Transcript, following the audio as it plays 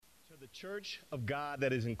church of God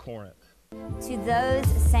that is in Corinth. To those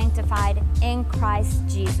sanctified in Christ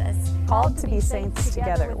Jesus, called to be saints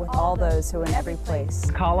together with all those who are in every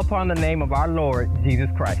place. Call upon the name of our Lord Jesus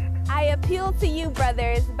Christ. I appeal to you,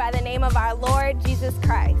 brothers, by the name of our Lord Jesus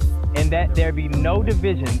Christ. And that there be no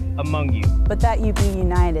divisions among you, but that you be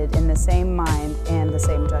united in the same mind and the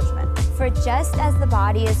same judgment. For just as the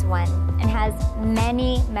body is one and has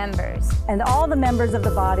many members, and all the members of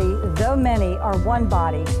the body, though many, are one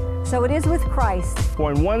body, so it is with Christ.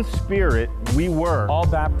 For in one Spirit we were all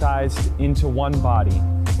baptized into one body.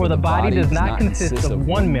 For the body does not consist of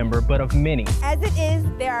one member, but of many. As it is,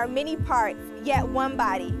 there are many parts, yet one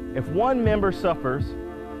body. If one member suffers,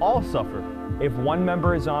 all suffer. If one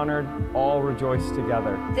member is honored, all rejoice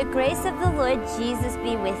together. The grace of the Lord Jesus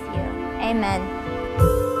be with you. Amen.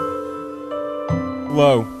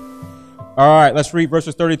 Hello. All right, let's read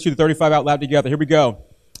verses 32 to 35 out loud together. Here we go.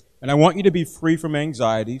 And I want you to be free from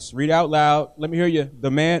anxieties. Read out loud. Let me hear you.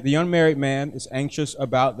 The unmarried man is anxious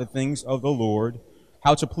about the things of the Lord,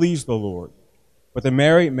 how to please the Lord. But the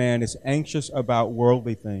married man is anxious about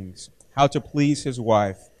worldly things, how to please his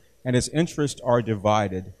wife, and his interests are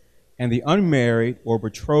divided. And the unmarried or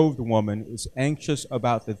betrothed woman is anxious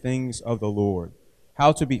about the things of the Lord,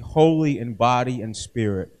 how to be holy in body and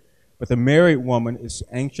spirit. But the married woman is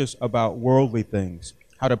anxious about worldly things,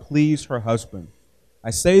 how to please her husband. I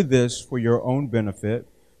say this for your own benefit,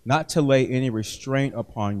 not to lay any restraint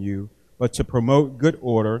upon you, but to promote good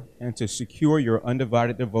order and to secure your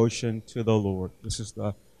undivided devotion to the Lord. This is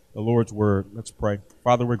the Lord's word. Let's pray.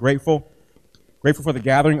 Father, we're grateful for the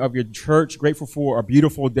gathering of your church, grateful for a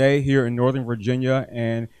beautiful day here in Northern Virginia,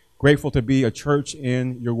 and grateful to be a church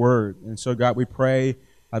in your word. And so, God, we pray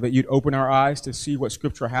that you'd open our eyes to see what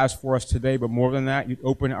Scripture has for us today, but more than that, you'd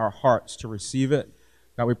open our hearts to receive it.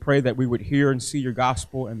 God, we pray that we would hear and see your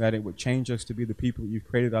gospel and that it would change us to be the people that you've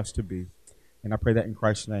created us to be. And I pray that in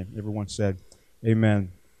Christ's name. Everyone said,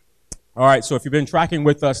 amen. All right, so if you've been tracking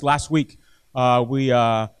with us, last week we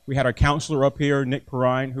had our counselor up here, Nick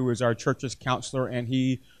Perrine, who is our church's counselor, and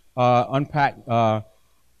he unpacked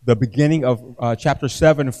the beginning of chapter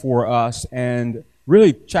 7 for us. And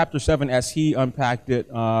really, chapter 7, as he unpacked it,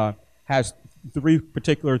 has three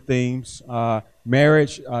particular themes: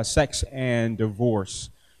 marriage, sex, and divorce.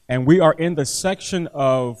 And we are in the section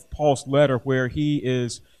of Paul's letter where he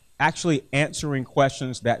is actually answering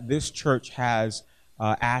questions that this church has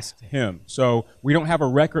asked him. So we don't have a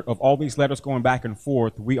record of all these letters going back and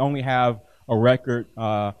forth. We only have a record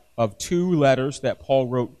of 2 letters that Paul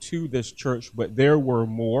wrote to this church, but there were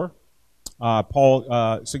more.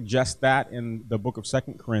 Paul suggests that in the book of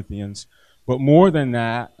 2 Corinthians. But more than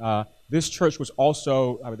that, this church was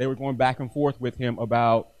also, they were going back and forth with him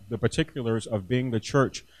about the particulars of being the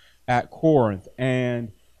church at Corinth.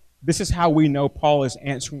 And this is how we know Paul is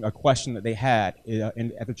answering a question that they had.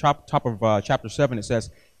 At the top of chapter 7, it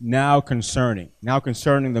says, now concerning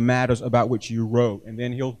the matters about which you wrote. And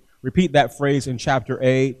then he'll repeat that phrase in chapter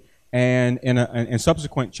 8 and in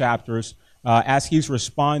subsequent chapters as he's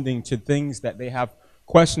responding to things that they have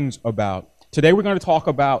questions about. Today we're going to talk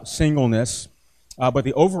about singleness, but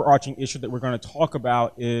the overarching issue that we're going to talk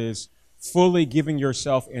about is fully giving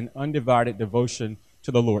yourself in undivided devotion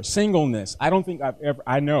to the Lord. Singleness.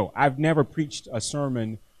 I've never preached a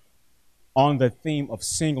sermon on the theme of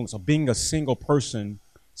singleness, of being a single person,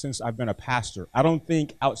 since I've been a pastor. I don't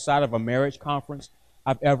think outside of a marriage conference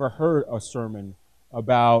I've ever heard a sermon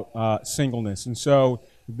about singleness. And so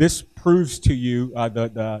this proves to you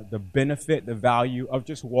the benefit, the value of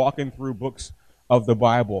just walking through books of the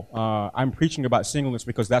Bible. I'm preaching about singleness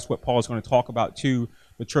because that's what Paul is going to talk about to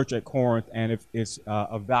the church at Corinth, and if it's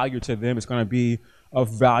of value to them, it's going to be of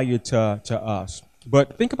value to us.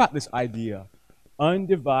 But think about this idea,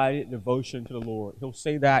 undivided devotion to the Lord. He'll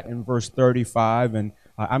say that in verse 35, and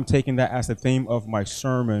I'm taking that as the theme of my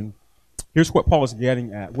sermon. Here's what Paul is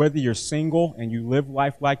getting at. Whether you're single and you live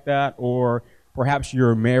life like that, or perhaps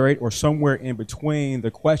you're married or somewhere in between,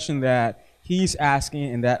 the question that he's asking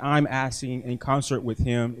and that I'm asking in concert with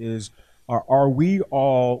him is, are we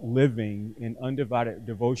all living in undivided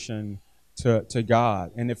devotion to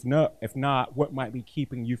God? And if not, what might be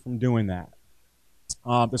keeping you from doing that?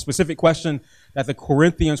 The specific question that the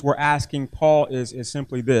Corinthians were asking Paul is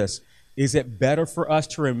simply this: is it better for us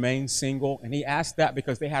to remain single? And he asked that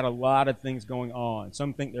because they had a lot of things going on.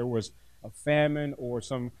 Some think there was a famine or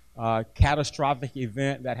some catastrophic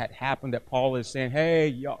event that had happened that Paul is saying, hey,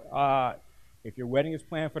 if your wedding is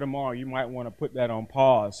planned for tomorrow, you might want to put that on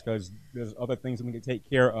pause because there's other things that we can take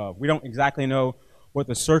care of. We don't exactly know what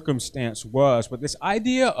the circumstance was, but this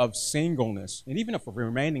idea of singleness, and even if we're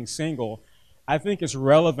remaining single, I think it's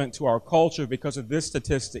relevant to our culture because of this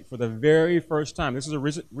statistic. For the very first time, this is a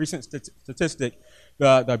recent statistic,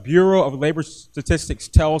 the Bureau of Labor Statistics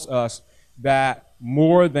tells us that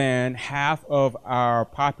more than half of our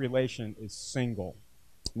population is single.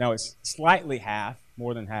 Now, it's slightly half,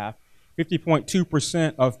 more than half.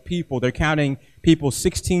 50.2% of people, they're counting people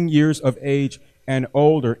 16 years of age and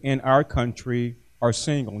older in our country are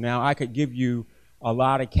single. Now, I could give you a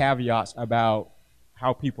lot of caveats about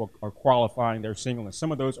how people are qualifying their singleness.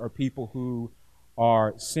 Some of those are people who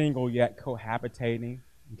are single yet cohabitating.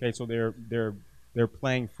 Okay, so they're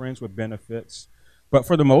playing friends with benefits. But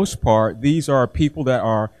for the most part, these are people that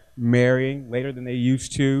are marrying later than they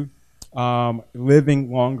used to,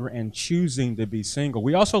 living longer and choosing to be single.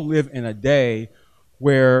 We also live in a day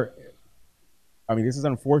where, I mean, this is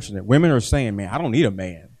unfortunate. Women are saying, man, I don't need a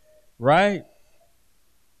man, right?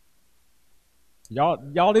 Y'all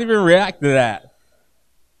didn't even react to that.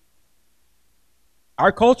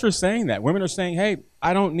 Our culture is saying that. Women are saying, hey,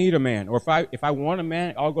 I don't need a man. Or if I want a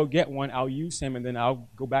man, I'll go get one, I'll use him, and then I'll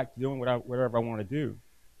go back to doing whatever I want to do.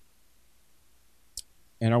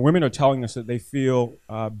 And our women are telling us that they feel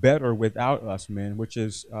better without us men, which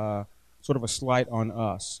is sort of a slight on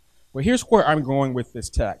us. Well, here's where I'm going with this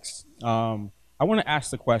text. I want to ask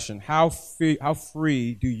the question, how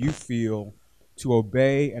free do you feel to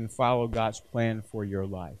obey and follow God's plan for your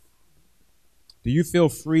life? Do you feel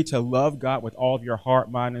free to love God with all of your heart,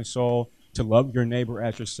 mind, and soul, to love your neighbor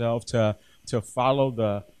as yourself, to follow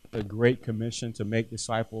the Great Commission to make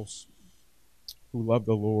disciples who love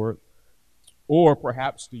the Lord? Or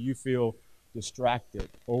perhaps do you feel distracted,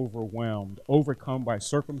 overwhelmed, overcome by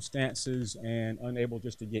circumstances, and unable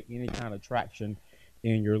just to get any kind of traction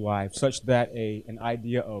in your life, such that an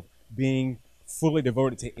idea of being fully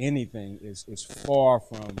devoted to anything is far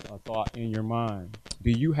from a thought in your mind? Do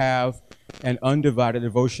you have an undivided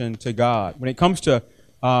devotion to God? When it comes to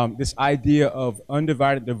this idea of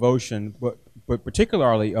undivided devotion, but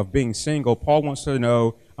particularly of being single, Paul wants to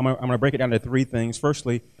know, I'm going to break it down to three things.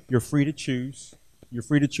 Firstly, you're free to choose. You're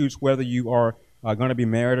free to choose whether you are going to be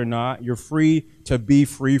married or not. You're free to be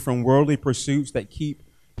free from worldly pursuits that keep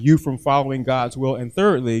you from following God's will. And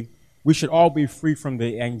thirdly, we should all be free from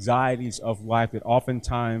the anxieties of life that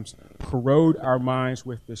oftentimes corrode our minds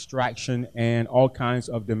with distraction and all kinds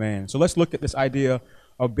of demands. So let's look at this idea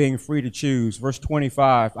of being free to choose. Verse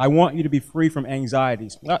 25, I want you to be free from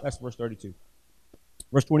anxieties. That's verse 32.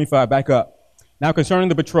 Verse 25, back up. Now concerning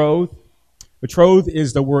the betrothed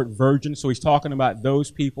is the word virgin. So he's talking about those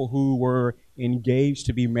people who were engaged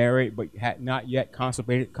to be married but had not yet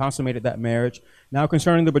consummated that marriage. Now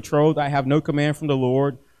concerning the betrothed, I have no command from the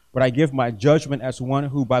Lord, but I give my judgment as one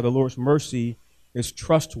who by the Lord's mercy is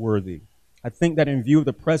trustworthy. I think that in view of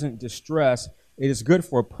the present distress, it is good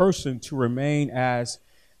for a person to remain as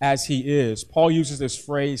he is. Paul uses this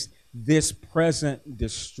phrase, this present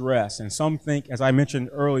distress. And some think, as I mentioned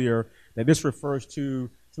earlier, that this refers to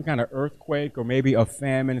some kind of earthquake or maybe a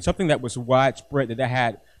famine, something that was widespread, that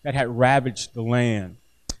had ravaged the land.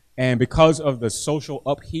 And because of the social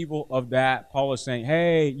upheaval of that, Paul is saying,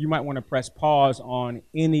 hey, you might want to press pause on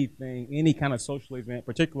anything, any kind of social event,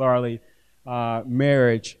 particularly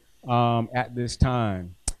marriage at this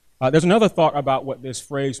time. There's another thought about what this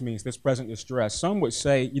phrase means, this present distress. Some would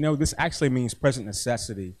say, this actually means present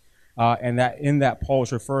necessity. And that in that Paul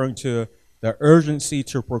is referring to the urgency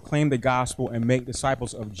to proclaim the gospel and make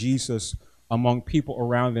disciples of Jesus among people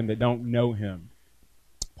around them that don't know him.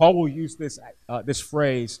 Paul will use this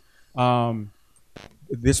phrase,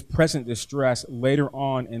 this present distress, later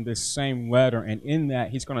on in this same letter. And in that,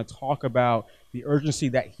 he's going to talk about the urgency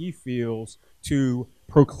that he feels to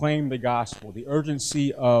proclaim the gospel, the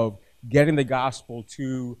urgency of getting the gospel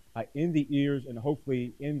to in the ears and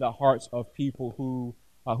hopefully in the hearts of people who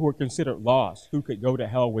are considered lost, who could go to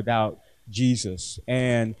hell without Jesus.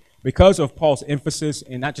 And because of Paul's emphasis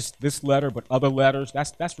in not just this letter but other letters,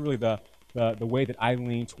 that's really the way that I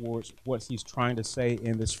lean towards what he's trying to say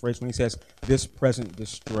in this phrase when he says this present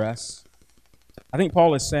distress. I think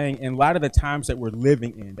Paul is saying, in light of the times that we're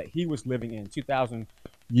living in, that he was living in 2,000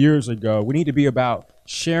 years ago, we need to be about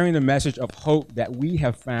sharing the message of hope that we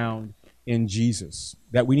have found in Jesus,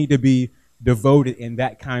 that we need to be devoted in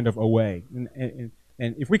that kind of a way.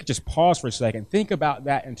 And if we could just pause for a second, think about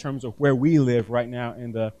that in terms of where we live right now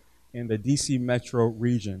in the D.C. metro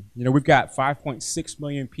region. We've got 5.6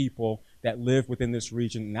 million people that live within this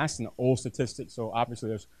region, and that's an old statistic, so obviously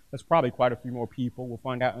there's probably quite a few more people. We'll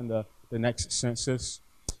find out in the next census.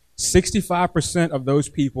 65% of those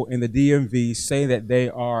people in the DMV say that they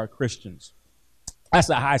are Christians. That's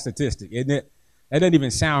a high statistic, isn't it? That doesn't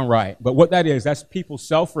even sound right. But what that is, that's people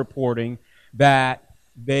self-reporting that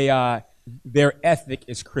they their ethic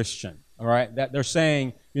is Christian. All right, that they're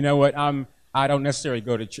saying, you know what, I don't necessarily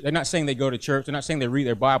go to church. They're not saying they go to church. They're not saying they read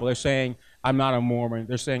their Bible. They're saying, I'm not a Mormon.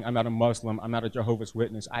 They're saying, I'm not a Muslim. I'm not a Jehovah's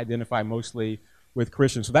Witness. I identify mostly with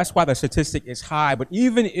Christians. So that's why the statistic is high. But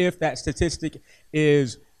even if that statistic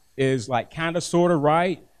is like kind of sort of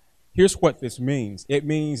right, here's what this means. It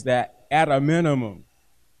means that at a minimum,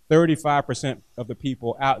 35% of the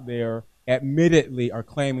people out there admittedly are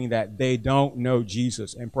claiming that they don't know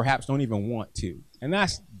Jesus and perhaps don't even want to. And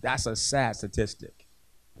that's a sad statistic.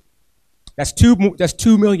 That's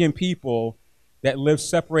 2 million people that live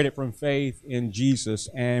separated from faith in Jesus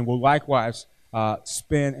and will likewise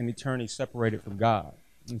spend an eternity separated from God.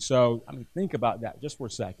 And so, think about that just for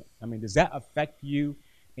a second. Does that affect you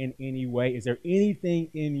in any way? Is there anything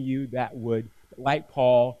in you that would, like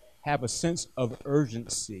Paul, have a sense of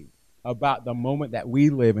urgency about the moment that we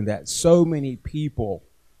live in, that so many people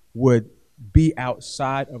would be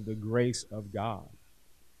outside of the grace of God?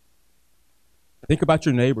 Think about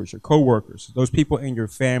your neighbors, your coworkers, those people in your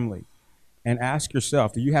family, and ask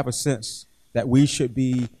yourself, do you have a sense that we should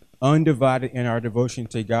be undivided in our devotion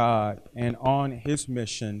to God and on his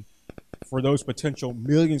mission for those potential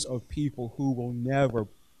millions of people who will never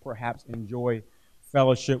perhaps enjoy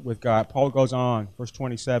fellowship with God? Paul goes on, verse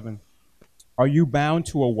 27, are you bound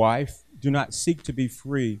to a wife? Do not seek to be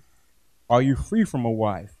free. Are you free from a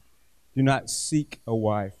wife? Do not seek a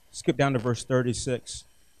wife. Skip down to verse 36.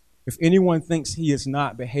 If anyone thinks he is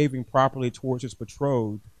not behaving properly towards his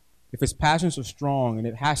betrothed, if his passions are strong, and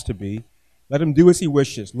it has to be, let him do as he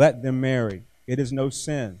wishes. Let them marry. It is no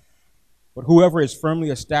sin. But whoever is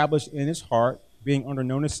firmly established in his heart, being under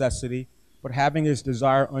no necessity, but having his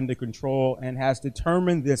desire under control, and has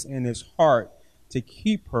determined this in his heart to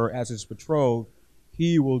keep her as his betrothed,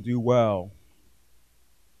 he will do well.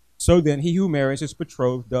 So then, he who marries his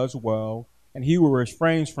betrothed does well, and he who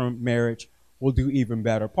refrains from marriage will do even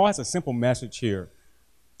better. Paul has a simple message here.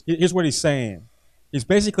 Here's what he's saying. He's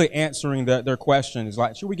basically answering their question. He's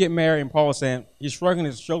like, should we get married? And Paul is saying, he's shrugging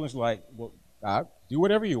his shoulders like, well, God, do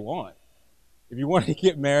whatever you want. If you want to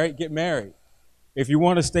get married, get married. If you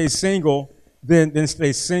want to stay single, then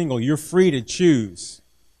stay single. You're free to choose.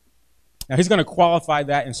 Now, he's going to qualify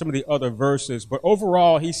that in some of the other verses, but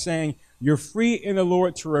overall, he's saying you're free in the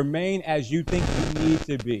Lord to remain as you think you need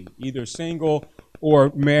to be, either single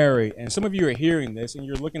or married. And some of you are hearing this, and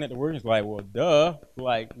you're looking at the words like, well, duh.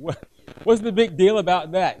 Like, what's the big deal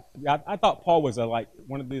about that? I thought Paul was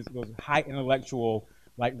one of those high intellectual,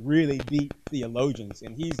 really deep theologians,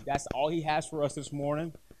 and that's all he has for us this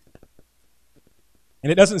morning.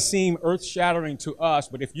 And it doesn't seem earth-shattering to us,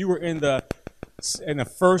 but if you were in the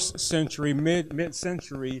first century,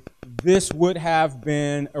 mid-century, this would have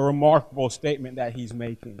been a remarkable statement that he's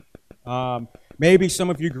making. Maybe some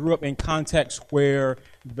of you grew up in contexts where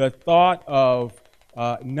the thought of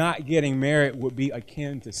not getting married would be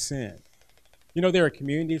akin to sin. You know, there are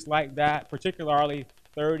communities like that, particularly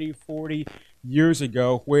 30, 40 years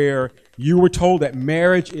ago, where you were told that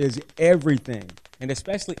marriage is everything. And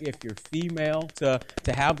especially if you're female, to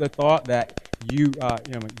have the thought that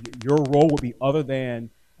your role would be other than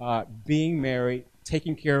being married,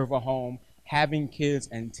 taking care of a home, having kids,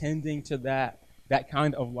 and tending to that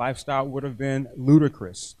kind of lifestyle would have been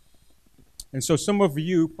ludicrous. And so some of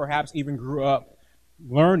you perhaps even grew up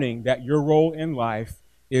learning that your role in life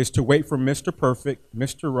is to wait for Mr. Perfect,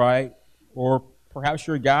 Mr. Right, or perhaps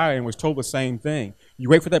you're a guy and was told the same thing. You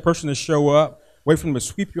wait for that person to show up, wait for them to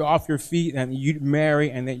sweep you off your feet, and you marry,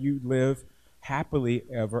 and that you live happily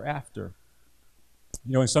ever after.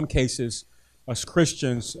 You know, in some cases, us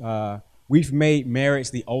Christians, we've made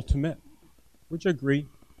marriage the ultimate. Would you agree?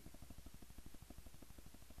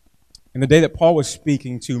 In the day that Paul was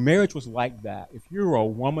speaking to, marriage was like that. If you were a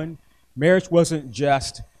woman, marriage wasn't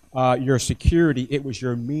just your security, it was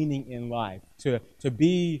your meaning in life. To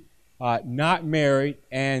be not married,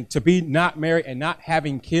 and to be not married and not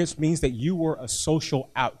having kids means that you were a social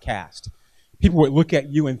outcast. People would look at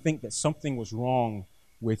you and think that something was wrong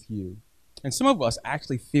with you. And some of us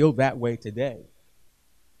actually feel that way today.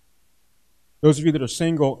 Those of you that are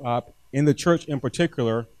single, in the church in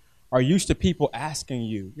particular, are used to people asking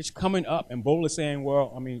you, just coming up and boldly saying,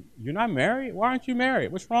 well, you're not married? Why aren't you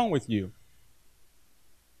married? What's wrong with you?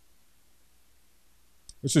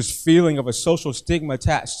 There's this feeling of a social stigma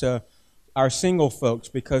attached to our single folks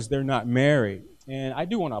because they're not married. And I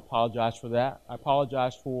do want to apologize for that. I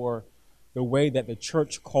apologize for the way that the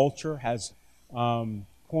church culture has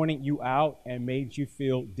pointed you out and made you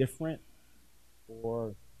feel different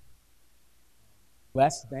or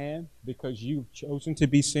less than because you've chosen to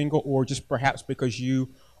be single, or just perhaps because you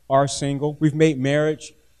are single. We've made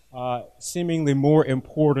marriage seemingly more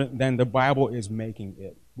important than the Bible is making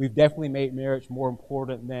it. We've definitely made marriage more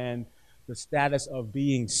important than the status of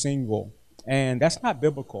being single. And that's not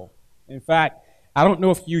biblical. In fact, I don't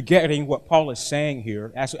know if you're getting what Paul is saying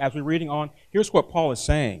here. As we're reading on, here's what Paul is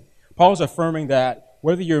saying. Paul is affirming that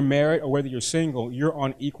whether you're married or whether you're single, you're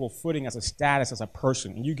on equal footing as a status, as a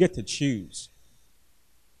person, and you get to choose.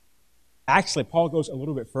 Actually, Paul goes a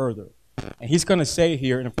little bit further. And he's going to say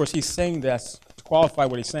here, and of course he's saying this to qualify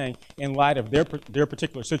what he's saying in light of their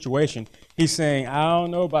particular situation. He's saying, I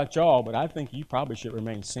don't know about y'all, but I think you probably should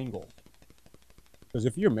remain single. Because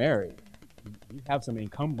if you're married, you have some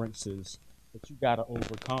encumbrances that you got to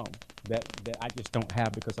overcome that I just don't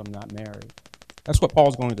have because I'm not married. That's what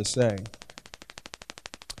Paul's going to say.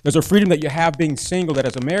 There's a freedom that you have being single that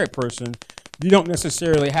as a married person, you don't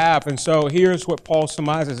necessarily have. And so here's what Paul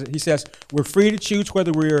surmises. He says, we're free to choose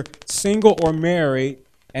whether we're single or married,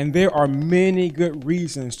 and there are many good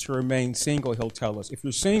reasons to remain single, he'll tell us. If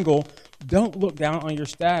you're single, don't look down on your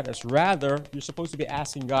status. Rather, you're supposed to be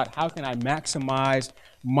asking God, how can I maximize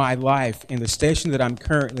my life in the station that I'm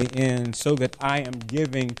currently in so that I am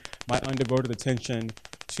giving my undevoted attention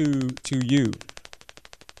to you?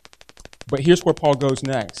 But here's where Paul goes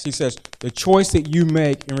next. He says, the choice that you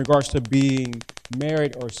make in regards to being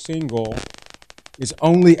married or single is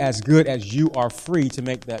only as good as you are free to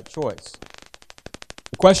make that choice.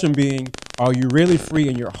 The question being, are you really free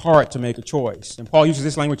in your heart to make a choice? And Paul uses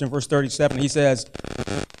this language in verse 37. He says,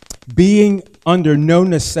 being under no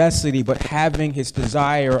necessity, but having his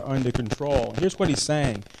desire under control. Here's what he's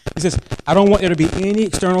saying. He says, I don't want there to be any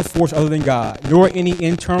external force other than God, nor any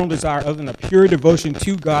internal desire other than a pure devotion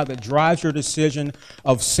to God that drives your decision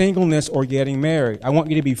of singleness or getting married. I want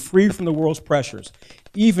you to be free from the world's pressures,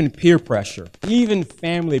 even peer pressure, even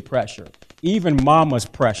family pressure, even mama's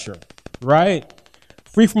pressure, right?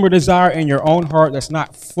 Free from a desire in your own heart that's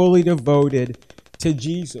not fully devoted to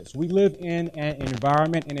Jesus. We live in an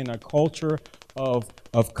environment and in a culture of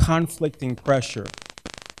conflicting pressure.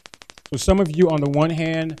 So some of you, on the one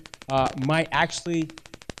hand, might actually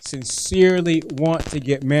sincerely want to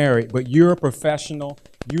get married, but you're a professional,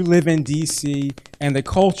 you live in D.C., and the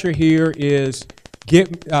culture here is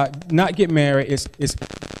not get married.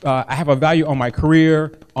 I have a value on my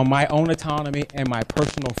career, on my own autonomy, and my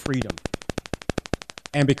personal freedom.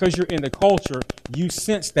 And because you're in the culture, you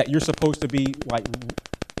sense that you're supposed to be like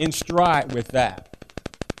in stride with that.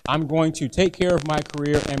 I'm going to take care of my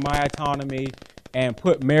career and my autonomy and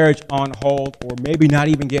put marriage on hold, or maybe not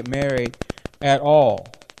even get married at all.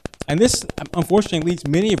 And this, unfortunately, leads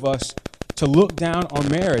many of us to look down on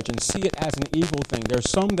marriage and see it as an evil thing. There's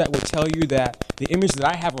some that would tell you that the image that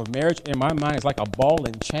I have of marriage in my mind is like a ball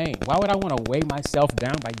and chain. Why would I want to weigh myself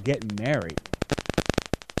down by getting married?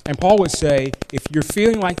 And Paul would say, if you're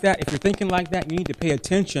feeling like that, if you're thinking like that, you need to pay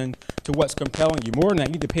attention to what's compelling you. More than that,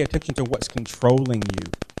 you need to pay attention to what's controlling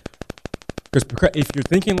you. Because if you're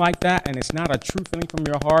thinking like that and it's not a true feeling from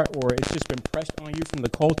your heart, or it's just been pressed on you from the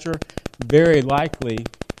culture, very likely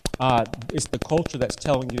it's the culture that's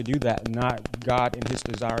telling you to do that, not God and his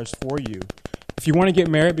desires for you. If you want to get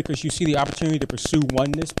married because you see the opportunity to pursue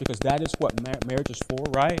oneness, because that is what marriage is for,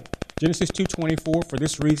 right? Genesis 2:24, for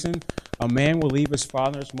this reason, a man will leave his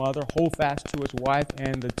father and his mother, hold fast to his wife,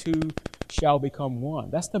 and the two shall become one.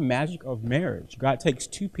 That's the magic of marriage. God takes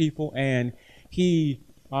two people and he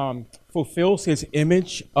fulfills the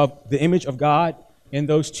image of God in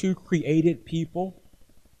those two created people.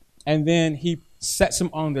 And then he sets them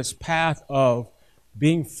on this path of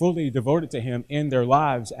being fully devoted to him in their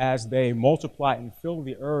lives as they multiply and fill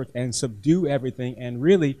the earth and subdue everything and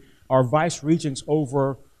really are vice regents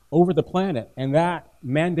over the planet. And that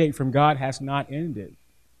mandate from God has not ended.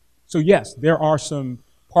 So yes, there are some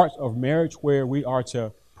parts of marriage where we are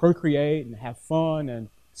to procreate and have fun and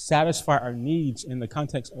satisfy our needs in the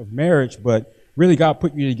context of marriage, but really God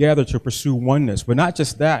put you together to pursue oneness. But not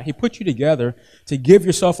just that, he put you together to give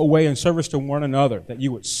yourself away in service to one another, that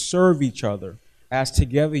you would serve each other as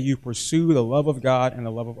together you pursue the love of God and the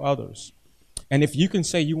love of others. And if you can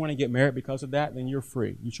say you want to get married because of that, then you're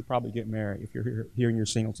free. You should probably get married if you're here and you're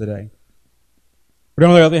single today. But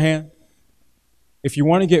on the other hand, if you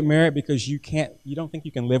want to get married because you don't think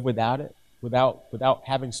you can live without it, without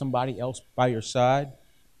having somebody else by your side,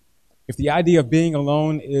 if the idea of being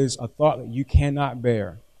alone is a thought that you cannot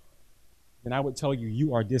bear, then I would tell you,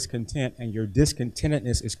 you are discontent, and your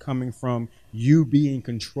discontentedness is coming from you being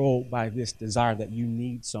controlled by this desire that you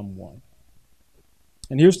need someone.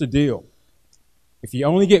 And here's the deal. If you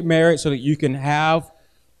only get married so that you can have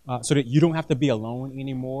so that you don't have to be alone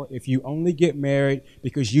anymore. If you only get married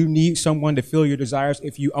because you need someone to fill your desires,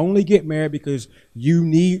 if you only get married because you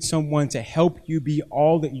need someone to help you be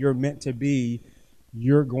all that you're meant to be,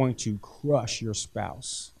 you're going to crush your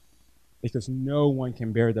spouse, because no one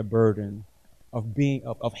can bear the burden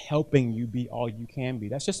of helping you be all you can be.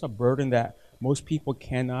 That's just a burden that most people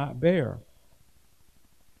cannot bear.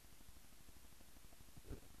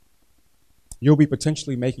 You'll be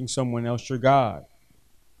potentially making someone else your God.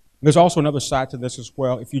 There's also another side to this as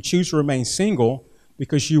well. If you choose to remain single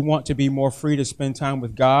because you want to be more free to spend time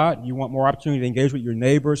with God, you want more opportunity to engage with your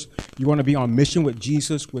neighbors, you want to be on mission with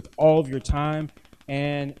Jesus with all of your time,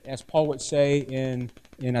 and as Paul would say in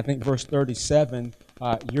I think verse 37,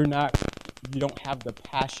 you don't have the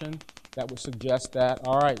passion that would suggest that,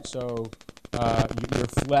 all right, so your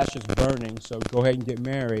flesh is burning, so go ahead and get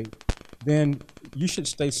married, then you should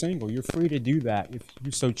stay single. You're free to do that if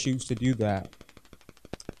you so choose to do that.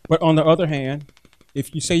 But on the other hand,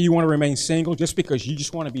 if you say you want to remain single just because you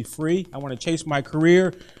just want to be free, I want to chase my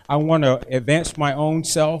career, I want to advance my own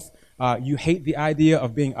self, you hate the idea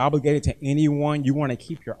of being obligated to anyone, you want to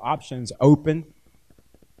keep your options open,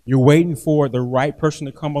 you're waiting for the right person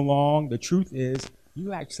to come along, the truth is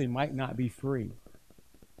you actually might not be free.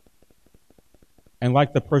 And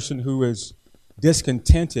like the person who is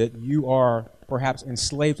discontented, you are perhaps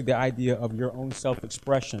enslaved to the idea of your own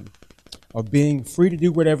self-expression, of being free to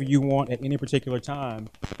do whatever you want at any particular time.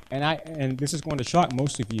 And this is going to shock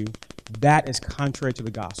most of you, that is contrary to the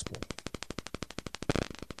gospel.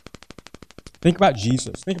 Think about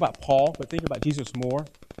Jesus. Think about Paul, but think about Jesus more.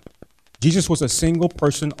 Jesus was a single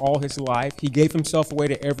person all his life. He gave himself away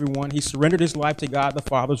to everyone. He surrendered his life to God the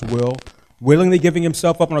Father's will, willingly giving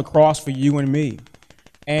himself up on a cross for you and me.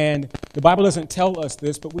 And the Bible doesn't tell us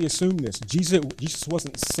this, but we assume this. Jesus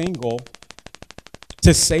wasn't single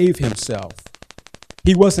to save himself.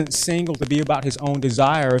 He wasn't single to be about his own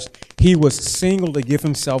desires. He was single to give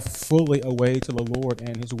himself fully away to the Lord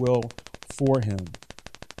and his will for him.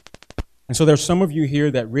 And so there's some of you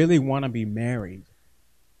here that really want to be married,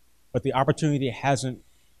 but the opportunity hasn't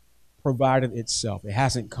provided itself. It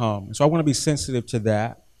hasn't come. So I want to be sensitive to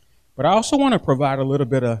that. But I also want to provide a little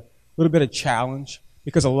bit of challenge,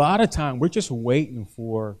 because a lot of time we're just waiting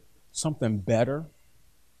for something better.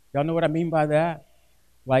 Y'all know what I mean by that?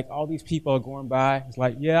 Like all these people are going by. It's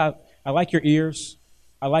like, yeah, I like your ears.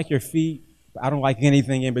 I like your feet. But I don't like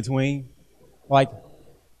anything in between. Like,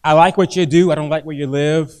 I like what you do. I don't like where you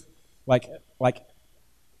live. Like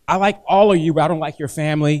I like all of you, but I don't like your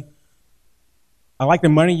family. I like the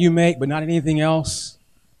money you make, but not anything else.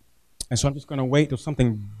 And so I'm just going to wait till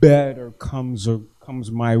something better comes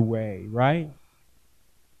my way, right?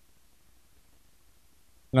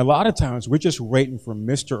 And a lot of times we're just waiting for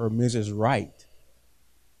Mr. or Mrs. Right.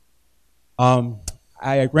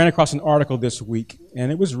 I ran across an article this week,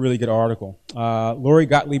 and it was a really good article. Lori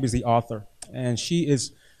Gottlieb is the author, and she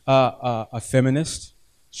is a feminist.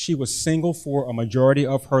 She was single for a majority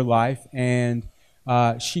of her life, and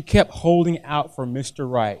she kept holding out for Mr.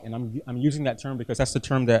 Right. And I'm using that term because that's the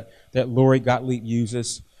term that Lori Gottlieb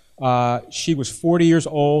uses. She was 40 years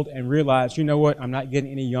old and realized, you know what, I'm not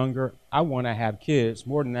getting any younger. I want to have kids.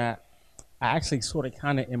 More than that, I actually sort of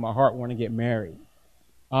kind of in my heart want to get married.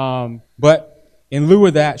 But in lieu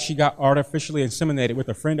of that, she got artificially inseminated with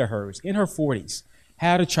a friend of hers in her 40s,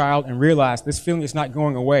 had a child, and realized this feeling is not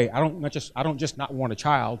going away. I don't just not want a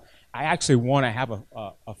child. I actually want to have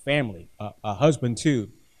a family, a husband too.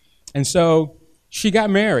 And so she got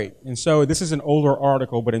married. And so this is an older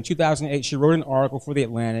article, but in 2008, she wrote an article for The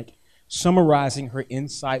Atlantic summarizing her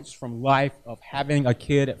insights from life of having a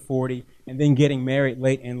kid at 40 and then getting married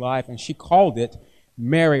late in life. And she called it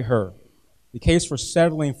Marry Her, the case for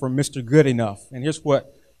settling for Mr. Good Enough. And here's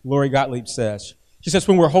what Lori Gottlieb says. She says,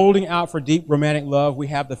 when we're holding out for deep romantic love, we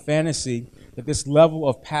have the fantasy that this level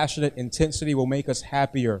of passionate intensity will make us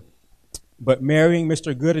happier. But marrying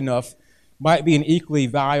Mr. Good Enough might be an equally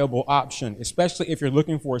valuable option, especially if you're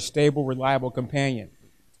looking for a stable, reliable companion.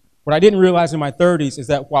 What I didn't realize in my 30s is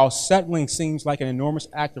that while settling seems like an enormous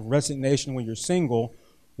act of resignation when you're single,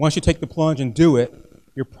 once you take the plunge and do it,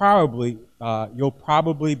 you'll probably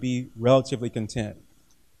be relatively content.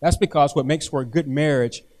 That's because what makes for a good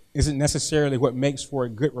marriage isn't necessarily what makes for a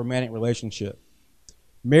good romantic relationship.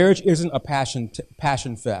 Marriage isn't a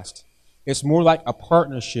passion fest. It's more like a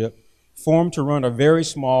partnership formed to run a very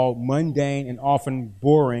small, mundane, and often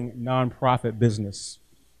boring nonprofit business.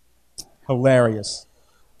 Hilarious.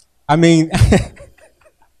 I mean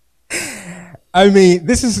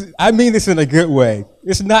this in a good way.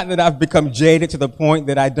 It's not that I've become jaded to the point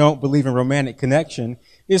that I don't believe in romantic connection.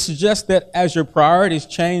 It's just that as your priorities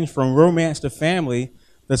change from romance to family,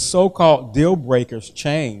 the so-called deal breakers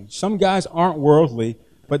change. Some guys aren't worldly,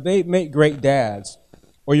 but they make great dads.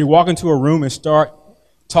 Or you walk into a room and start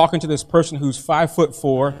talking to this person who's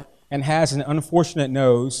 5'4" and has an unfortunate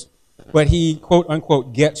nose, but he, quote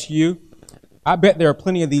unquote, gets you. I bet there are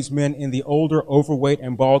plenty of these men in the older, overweight,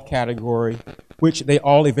 and bald category, which they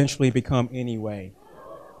all eventually become anyway.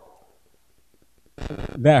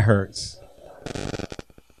 That hurts.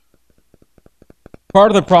 Part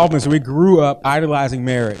of the problem is we grew up idolizing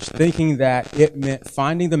marriage, thinking that it meant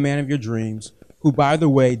finding the man of your dreams, who, by the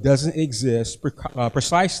way, doesn't exist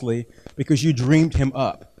precisely because you dreamed him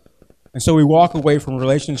up. And so we walk away from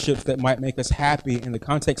relationships that might make us happy in the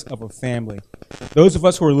context of a family. Those of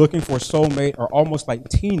us who are looking for a soulmate are almost like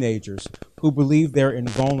teenagers who believe they're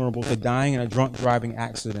invulnerable to dying in a drunk driving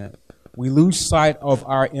accident. We lose sight of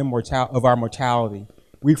our mortality.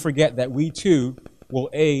 We forget that we too will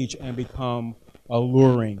age and become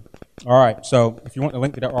alluring. All right, so if you want the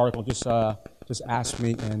link to that article, just ask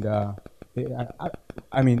me. And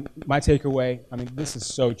I mean, my takeaway, I mean, this is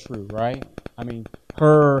so true, right? I mean,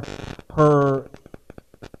 her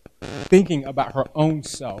thinking about her own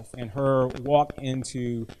self and her walk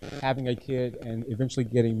into having a kid and eventually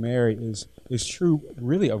getting married is true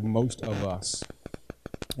really of most of us.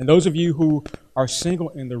 And those of you who are single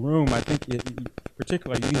in the room, I think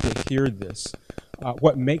particularly you need to hear this.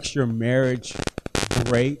 What makes your marriage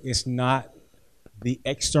great is not the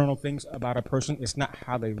external things about a person. It's not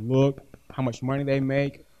how they look, how much money they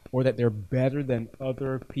make, or that they're better than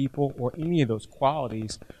other people, or any of those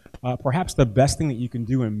qualities. Perhaps the best thing that you can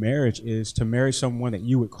do in marriage is to marry someone that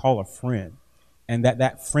you would call a friend, and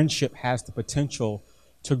that friendship has the potential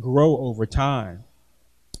to grow over time.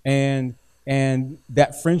 And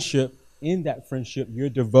that friendship, in that friendship, you're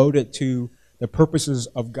devoted to the purposes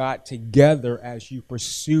of God together as you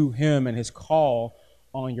pursue Him and His call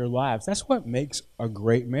on your lives. That's what makes a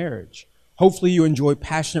great marriage. Hopefully you enjoy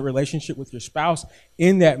passionate relationship with your spouse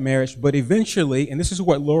in that marriage, but eventually, and this is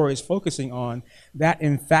what Laura is focusing on, that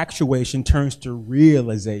infatuation turns to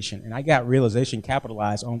realization. And I got realization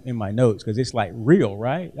capitalized in my notes because it's like real,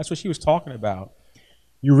 right? That's what she was talking about.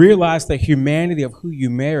 You realize the humanity of who you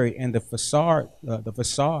marry, and the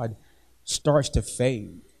facade starts to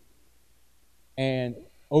fade. And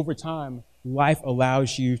over time, life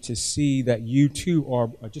allows you to see that you too are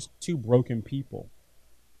just two broken people.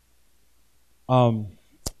 I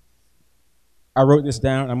wrote this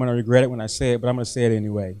down. I'm going to regret it when I say it, but I'm going to say it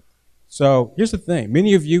anyway. So here's the thing.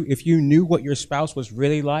 Many of you, if you knew what your spouse was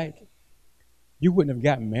really like, you wouldn't have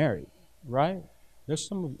gotten married, right? There's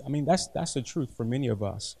some, I mean, that's the truth for many of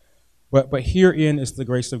us. But herein is the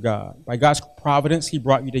grace of God. By God's providence, He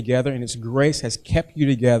brought you together, and His grace has kept you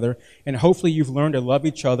together. And hopefully you've learned to love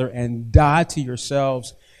each other and die to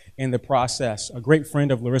yourselves in the process. A great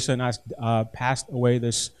friend of Larissa and I passed away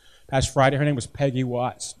this past Friday. Her name was Peggy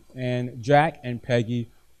Watts. And Jack and Peggy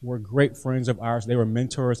were great friends of ours. They were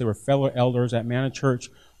mentors. They were fellow elders at Manna Church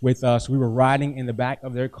with us. We were riding in the back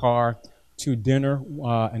of their car to dinner,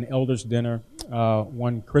 an elders' dinner,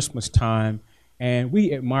 one Christmas time. And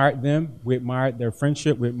we admired them. We admired their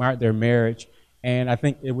friendship. We admired their marriage. And I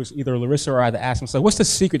think it was either Larissa or I that asked them, so what's the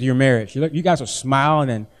secret to your marriage? You guys are smiling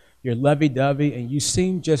and you're lovey-dovey and you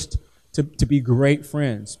seem just to be great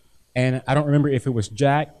friends. And I don't remember if it was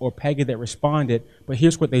Jack or Peggy that responded, but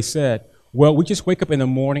here's what they said. Well, we just wake up in the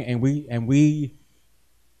morning and we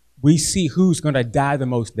see who's going to die the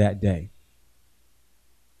most that day.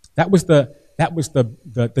 That was the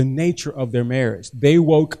nature of their marriage. They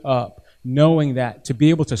woke up knowing that to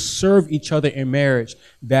be able to serve each other in marriage,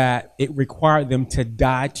 that it required them to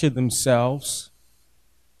die to themselves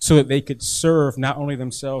so that they could serve not only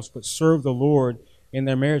themselves, but serve the Lord in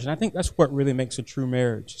their marriage. And I think that's what really makes a true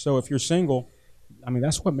marriage. So if you're single, I mean,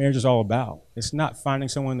 that's what marriage is all about. It's not finding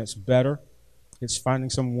someone that's better. It's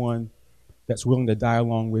finding someone that's willing to die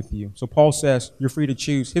along with you. So Paul says, you're free to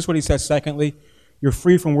choose. Here's what he says, secondly, you're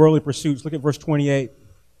free from worldly pursuits. Look at verse 28.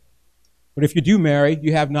 But if you do marry,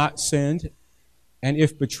 you have not sinned. And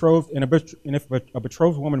if a betrothed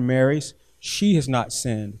woman marries, she has not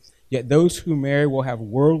sinned. Yet those who marry will have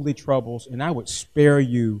worldly troubles, and I would spare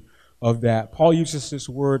you of that. Paul uses this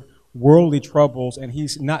word, worldly troubles, and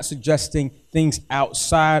he's not suggesting things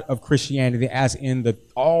outside of Christianity, as in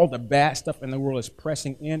all the bad stuff in the world is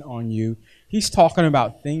pressing in on you. He's talking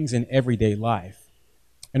about things in everyday life.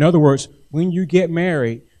 In other words, when you get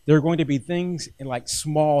married, there are going to be things like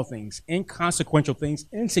small things, inconsequential things,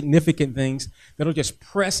 insignificant things that'll just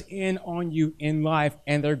press in on you in life,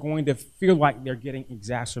 and they're going to feel like they're getting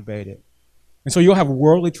exacerbated. And so you'll have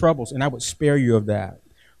worldly troubles, and I would spare you of that.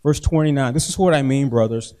 Verse 29, this is what I mean,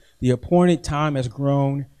 brothers. The appointed time has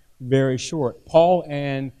grown very short. Paul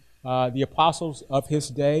and the apostles of his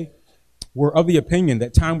day were of the opinion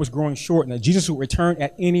that time was growing short and that Jesus would return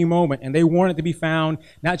at any moment. And they wanted to be found,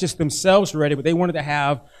 not just themselves ready, but they wanted to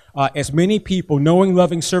have as many people knowing,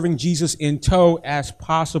 loving, serving Jesus in tow as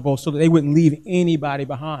possible so that they wouldn't leave anybody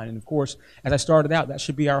behind. And of course, as I started out, that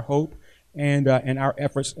should be our hope and our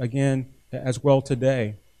efforts again as well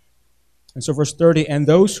today. And so verse 30, and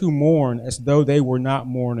those who mourn as though they were not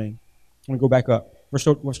mourning. I'm going to go back up. Verse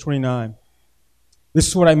 29. This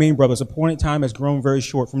is what I mean, brothers. Appointed time has grown very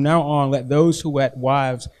short. From now on, let those who had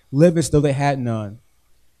wives live as though they had none,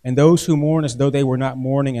 and those who mourn as though they were not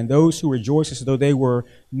mourning, and those who rejoice as though they were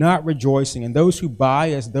not rejoicing, and those who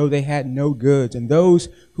buy as though they had no goods, and those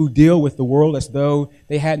who deal with the world as though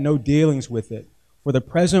they had no dealings with it. For the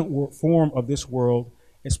present form of this world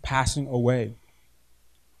is passing away.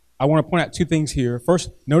 I want to point out two things here.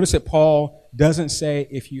 First, notice that Paul doesn't say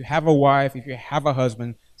if you have a wife, if you have a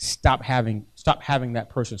husband, stop having that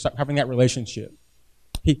person, stop having that relationship.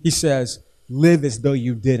 He says, live as though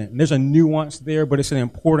you didn't. And there's a nuance there, but it's an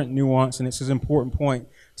important nuance, and it's an important point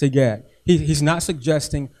to get. He's not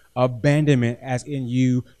suggesting abandonment as in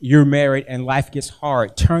you're married and life gets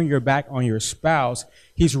hard. Turn your back on your spouse.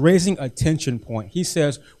 He's raising a tension point. He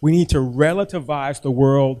says we need to relativize the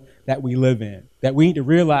world that we live in, that we need to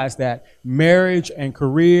realize that marriage and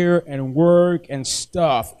career and work and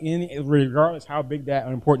stuff, regardless how big that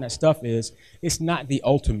and important that stuff is, it's not the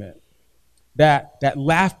ultimate. That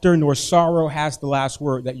laughter nor sorrow has the last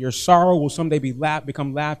word, that your sorrow will someday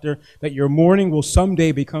become laughter, that your mourning will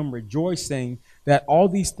someday become rejoicing, that all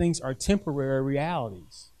these things are temporary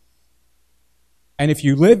realities. And if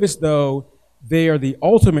you live as though they are the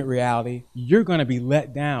ultimate reality, you're going to be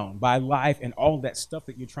let down by life and all that stuff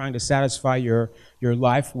that you're trying to satisfy your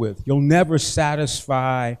life with. You'll never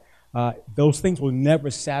satisfy, those things will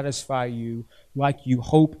never satisfy you like you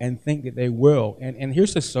hope and think that they will. And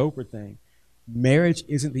here's the sober thing. Marriage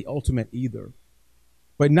isn't the ultimate either,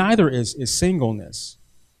 but neither is singleness.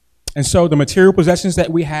 And so the material possessions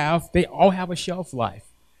that we have, they all have a shelf life.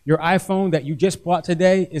 Your iPhone that you just bought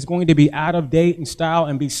today is going to be out of date in style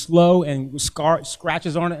and be slow and with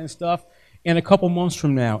scratches on it and stuff in a couple months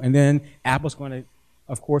from now. And then Apple's going to,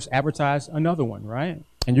 of course, advertise another one, right?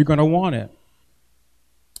 And you're going to want it.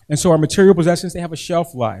 And so our material possessions, they have a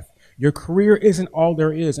shelf life. Your career isn't all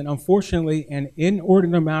there is. And unfortunately, an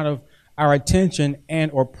inordinate amount of our attention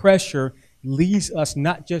and or pressure leads us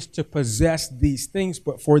not just to possess these things,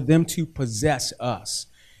 but for them to possess us.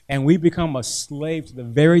 And we become a slave to the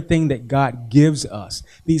very thing that God gives us.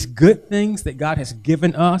 These good things that God has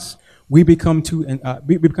given us, we become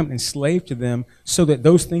enslaved to them so that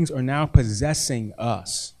those things are now possessing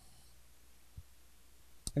us.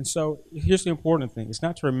 And so here's the important thing. It's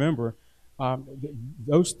not to remember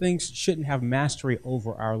those things shouldn't have mastery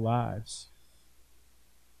over our lives.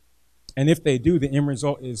 And if they do, the end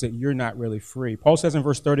result is that you're not really free. Paul says in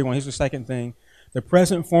verse 31, here's the second thing. The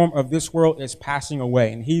present form of this world is passing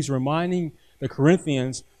away. And he's reminding the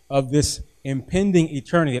Corinthians of this impending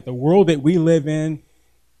eternity, that the world that we live in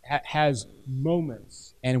has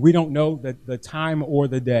moments, and we don't know the time or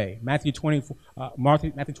the day. Matthew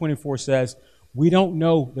 24 says, we don't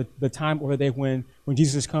know the time or the day when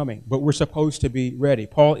Jesus is coming, but we're supposed to be ready.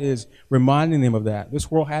 Paul is reminding them of that.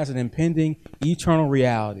 This world has an impending eternal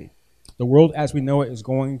reality. The world as we know it is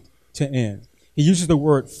going to end. He uses the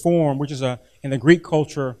word form, which is in the Greek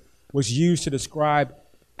culture was used to describe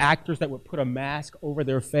actors that would put a mask over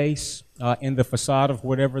their face in the facade of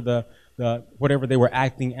whatever whatever they were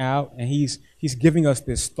acting out. And he's giving us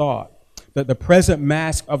this thought that the present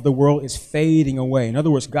mask of the world is fading away. In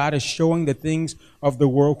other words, God is showing the things of the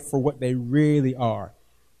world for what they really are.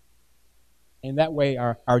 And that way,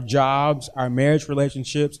 our jobs, our marriage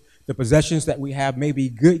relationships, the possessions that we have may be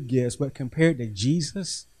good gifts, but compared to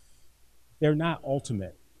Jesus, they're not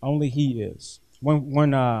ultimate. Only He is.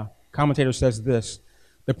 One commentator says this: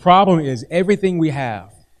 the problem is everything we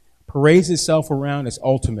have parades itself around as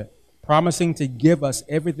ultimate, promising to give us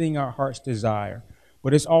everything our hearts desire.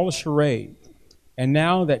 But it's all a charade. And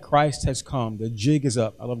now that Christ has come, the jig is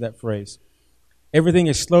up. I love that phrase. Everything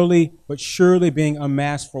is slowly but surely being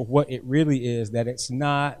unmasked for what it really is, that it's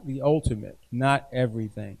not the ultimate, not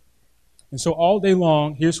everything. And so all day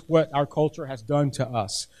long, here's what our culture has done to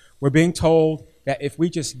us. We're being told that if we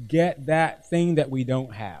just get that thing that we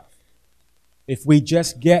don't have, if we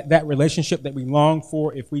just get that relationship that we long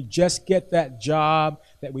for, if we just get that job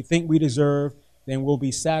that we think we deserve, then we'll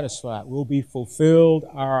be satisfied. We'll be fulfilled.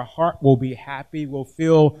 Our heart will be happy. We'll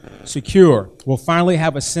feel secure. We'll finally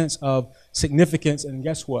have a sense of significance. And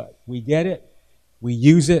guess what? We get it. We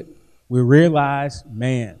use it. We realize,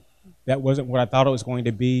 man, that wasn't what I thought it was going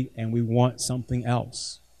to be, and we want something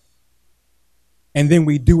else. And then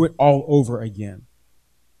we do it all over again.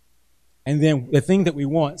 And then the thing that we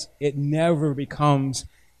want, it never becomes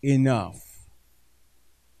enough.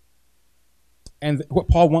 And what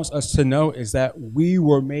Paul wants us to know is that we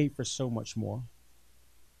were made for so much more.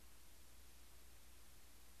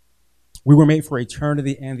 We were made for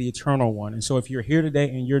eternity and the eternal one. And so if you're here today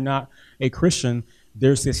and you're not a Christian,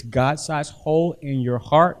 there's this God-sized hole in your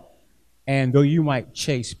heart. And though you might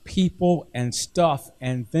chase people and stuff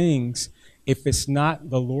and things, if it's not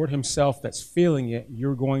the Lord himself that's feeling it,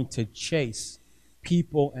 you're going to chase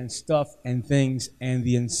people and stuff and things, and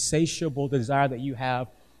the insatiable desire that you have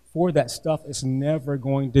for that stuff is never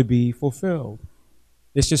going to be fulfilled.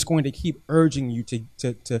 It's just going to keep urging you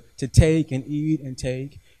to take and eat and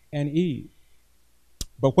take and eat.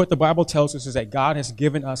 But what the Bible tells us is that God has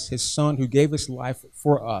given us his Son who gave his life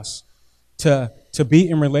for us to be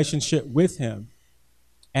in relationship with him.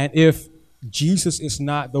 And if Jesus is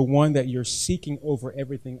not the one that you're seeking over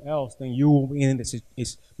everything else, then you will be in this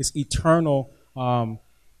eternal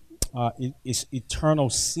eternal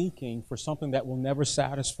seeking for something that will never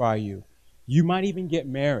satisfy you. You might even get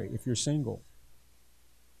married if you're single.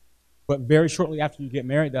 But very shortly after you get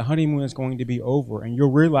married, the honeymoon is going to be over, and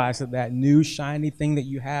you'll realize that that new shiny thing that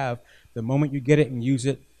you have, the moment you get it and use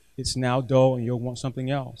it, it's now dull and you'll want something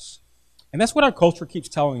else. And that's what our culture keeps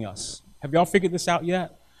telling us. Have y'all figured this out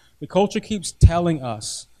yet? The culture keeps telling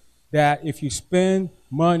us that if you spend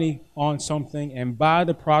money on something and buy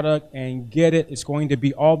the product and get it, it's going to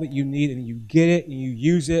be all that you need, and you get it and you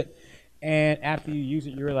use it, and after you use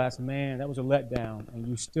it, you realize, man, that was a letdown, and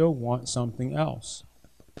you still want something else.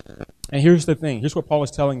 And here's the thing. Here's what Paul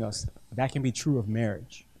is telling us. That can be true of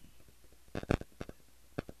marriage.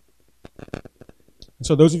 And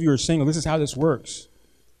so those of you who are single, this is how this works.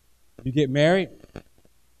 You get married,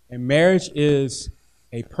 and marriage is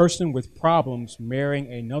a person with problems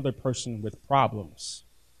marrying another person with problems.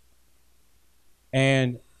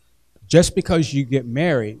 And just because you get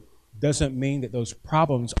married doesn't mean that those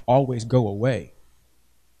problems always go away.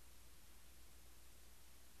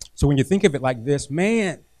 So when you think of it like this,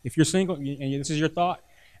 man, if you're single and this is your thought,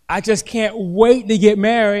 I just can't wait to get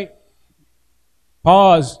married.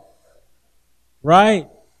 Pause. Right?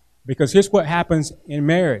 Because here's what happens in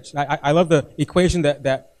marriage. I love the equation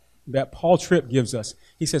that Paul Tripp gives us.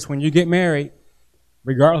 He says, when you get married,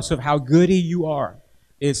 regardless of how goody you are,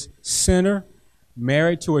 it's sinner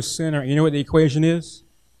married to a sinner. You know what the equation is?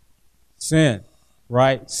 Sin,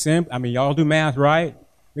 right? Sin. I mean, y'all do math, right?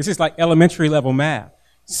 This is like elementary level math.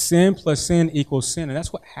 Sin plus sin equals sin. And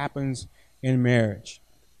that's what happens in marriage.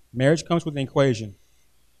 Marriage comes with an equation.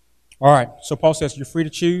 All right, so Paul says you're free to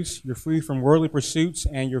choose, you're free from worldly pursuits,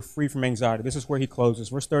 and you're free from anxiety. This is where he closes.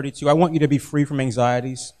 Verse 32, I want you to be free from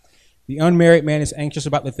anxieties. The unmarried man is anxious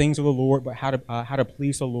about the things of the Lord, but how to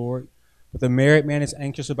please the Lord. But the married man is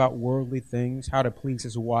anxious about worldly things, how to please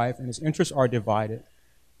his wife, and his interests are divided.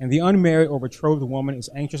 And the unmarried or betrothed woman is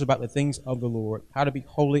anxious about the things of the Lord, how to be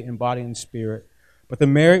holy in body and spirit. But the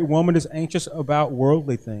married woman is anxious about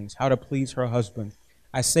worldly things, how to please her husband.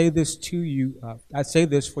 I say this to you, I say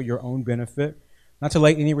this for your own benefit, not to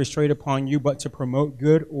lay any restraint upon you, but to promote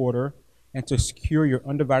good order and to secure your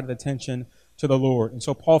undivided attention to the Lord. And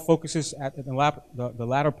so Paul focuses at the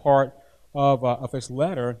latter part of his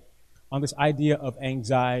letter on this idea of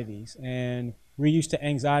anxieties. And we're used to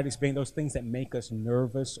anxieties being those things that make us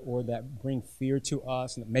nervous or that bring fear to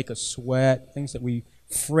us and that make us sweat, things that we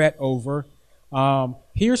fret over.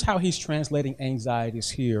 Here's how he's translating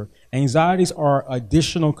anxieties here. Anxieties are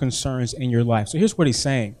additional concerns in your life. So here's what he's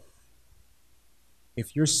saying.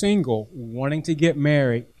 If you're single, wanting to get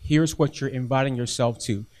married, here's what you're inviting yourself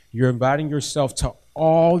to. You're inviting yourself to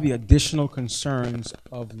all the additional concerns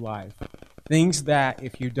of life. Things that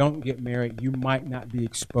if you don't get married, you might not be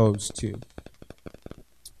exposed to.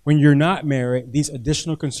 When you're not married, these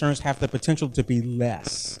additional concerns have the potential to be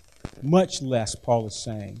less, much less, Paul is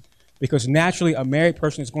saying. Because naturally, a married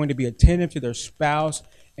person is going to be attentive to their spouse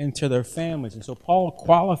and to their families. And so Paul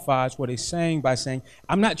qualifies what he's saying by saying,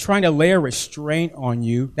 I'm not trying to lay a restraint on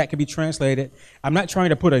you. That could be translated, I'm not trying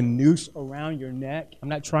to put a noose around your neck. I'm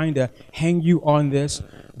not trying to hang you on this.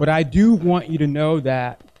 But I do want you to know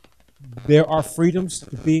that there are freedoms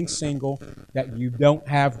to being single that you don't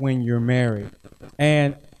have when you're married.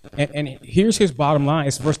 And here's his bottom line.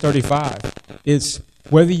 It's verse 35. It's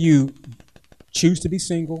whether you choose to be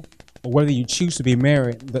single or whether you choose to be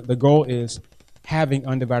married, the goal is having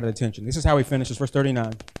undivided attention. This is how he finishes, verse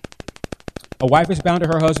 39. A wife is bound to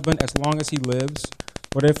her husband as long as he lives,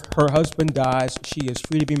 but if her husband dies, she is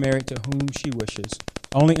free to be married to whom she wishes,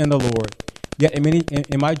 only in the Lord. Yet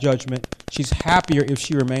in my judgment, she's happier if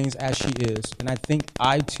she remains as she is. And I think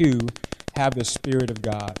I too have the Spirit of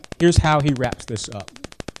God. Here's how he wraps this up.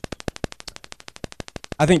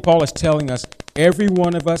 I think Paul is telling us every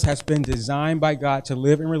one of us has been designed by God to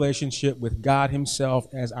live in relationship with God himself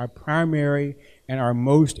as our primary and our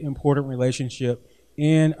most important relationship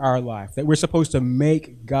in our life. That we're supposed to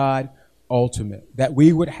make God ultimate. That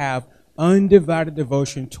we would have undivided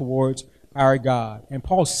devotion towards our God. And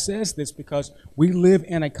Paul says this because we live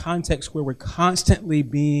in a context where we're constantly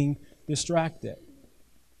being distracted.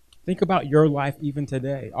 Think about your life even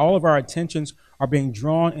today. All of our attentions are being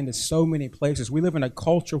drawn into so many places. We live in a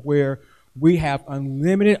culture where we have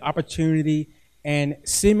unlimited opportunity and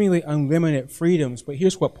seemingly unlimited freedoms. But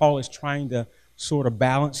here's what Paul is trying to sort of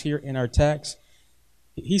balance here in our text.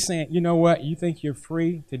 He's saying, you know what? You think you're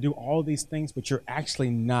free to do all these things, but you're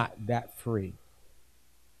actually not that free.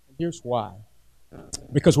 Here's why.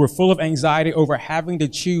 Because we're full of anxiety over having to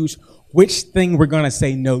choose which thing we're going to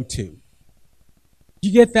say no to.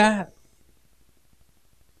 You get that?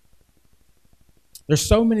 There's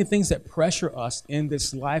so many things that pressure us in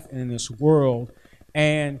this life and in this world.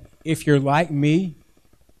 And if you're like me,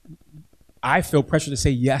 I feel pressure to say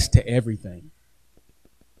yes to everything.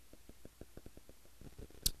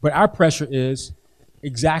 But our pressure is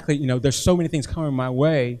exactly, there's so many things coming my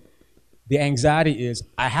way. The anxiety is,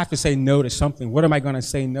 I have to say no to something. What am I going to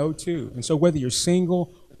say no to? And so whether you're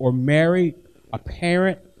single or married, a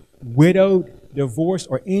parent, widowed, divorced,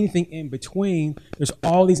 or anything in between, there's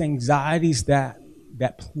all these anxieties that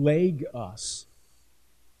plague us.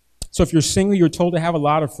 So if you're single, you're told to have a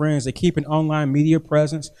lot of friends, to keep an online media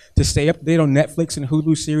presence, to stay up to date on Netflix and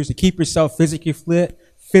Hulu series, to keep yourself physically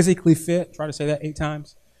fit, try to say that 8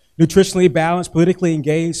 times, nutritionally balanced, politically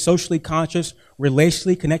engaged, socially conscious,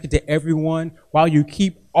 relationally connected to everyone, while you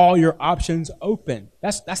keep all your options open.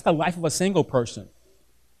 That's the life of a single person.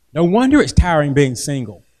 No wonder it's tiring being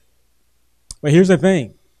single. But here's the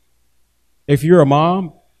thing. If you're a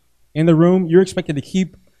mom in the room, you're expected to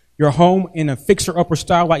keep your home in a fixer-upper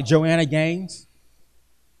style like Joanna Gaines,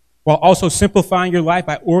 while also simplifying your life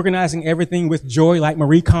by organizing everything with joy like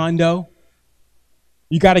Marie Kondo.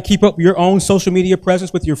 You got to keep up your own social media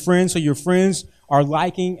presence with your friends so your friends are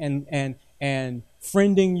liking and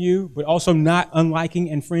friending you, but also not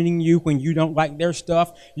unliking and friending you when you don't like their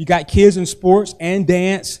stuff. You got kids in sports and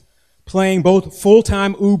dance, playing both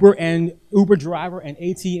full-time Uber driver and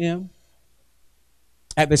ATM.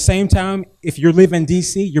 At the same time, if you live in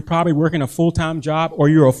D.C., you're probably working a full-time job, or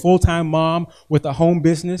you're a full-time mom with a home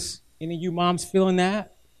business. Any of you moms feeling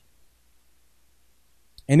that?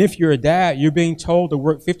 And if you're a dad, you're being told to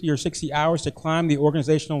work 50 or 60 hours to climb the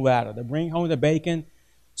organizational ladder, to bring home the bacon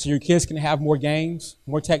so your kids can have more games,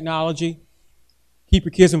 more technology, keep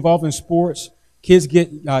your kids involved in sports. Kids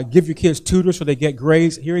give your kids tutors so they get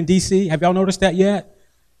grades. Here in D.C., have y'all noticed that yet?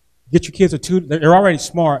 Get your kids a tutor. They're already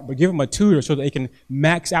smart, but give them a tutor so they can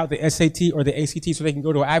max out the SAT or the ACT so they can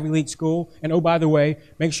go to an Ivy League school. And oh, by the way,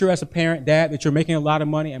 make sure as a parent, dad, that you're making a lot of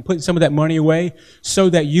money and putting some of that money away so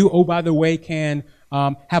that you, oh, by the way, can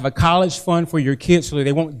have a college fund for your kids so that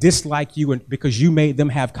they won't dislike you because you made them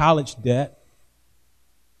have college debt.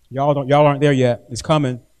 Y'all aren't there yet. It's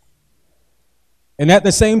coming. And at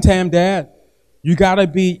the same time, Dad, you gotta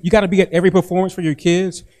be at every performance for your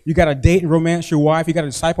kids. You gotta date and romance your wife. You gotta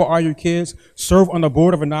disciple all your kids. Serve on the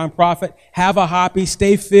board of a nonprofit. Have a hobby.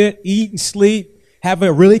 Stay fit. Eat and sleep. Have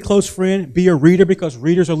a really close friend. Be a reader because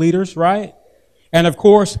readers are leaders, right? And of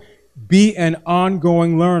course, be an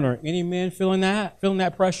ongoing learner. Any men feeling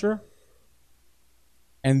that pressure?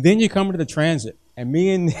 And then you come into the transit, and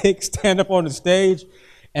me and Nick stand up on the stage,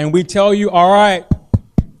 and we tell you, all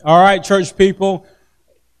right, church people,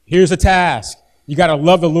 here's a task. You got to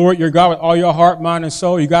love the Lord your God with all your heart, mind, and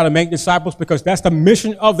soul. You got to make disciples because that's the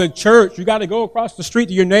mission of the church. You got to go across the street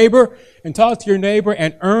to your neighbor and talk to your neighbor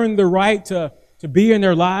and earn the right to be in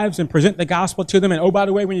their lives and present the gospel to them. And oh, by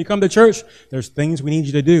the way, when you come to church, there's things we need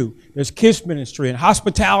you to do. There's kids ministry and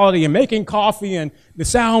hospitality and making coffee and the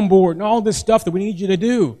soundboard and all this stuff that we need you to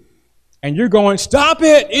do. And you're going, stop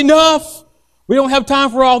it, enough. We don't have time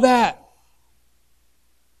for all that.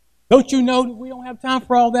 Don't you know that we don't have time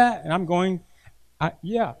for all that? And I'm going,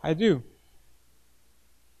 yeah, I do.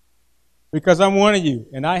 Because I'm one of you,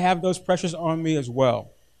 and I have those pressures on me as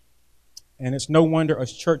well. And it's no wonder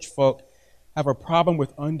us church folk have a problem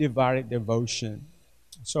with undivided devotion.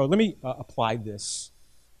 So let me apply this.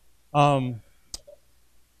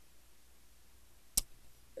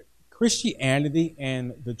 Christianity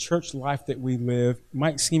and the church life that we live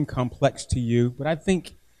might seem complex to you, but I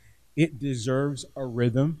think it deserves a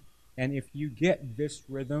rhythm. And if you get this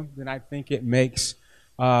rhythm, then I think it makes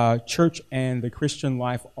church and the Christian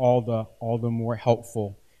life all the more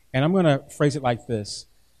helpful. And I'm going to phrase it like this: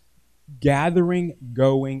 gathering,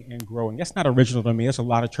 going, and growing. That's not original to me. There's a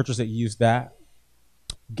lot of churches that use that.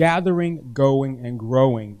 Gathering, going, and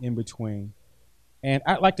growing in between. And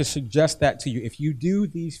I'd like to suggest that to you. If you do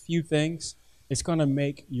these few things, it's going to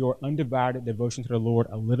make your undivided devotion to the Lord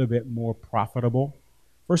a little bit more profitable.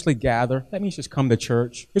 Firstly, gather. That means just come to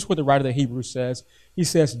church. Here's what the writer of the Hebrews says. He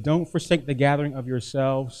says, don't forsake the gathering of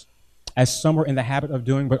yourselves, as some are in the habit of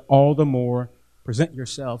doing, but all the more present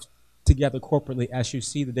yourselves together corporately as you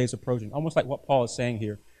see the days approaching. Almost like what Paul is saying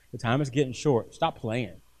here. The time is getting short. Stop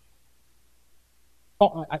playing.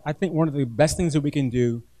 I think one of the best things that we can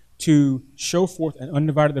do to show forth an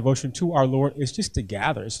undivided devotion to our Lord is just to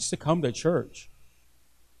gather. It's just to come to church.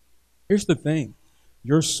 Here's the thing.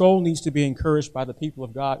 Your soul needs to be encouraged by the people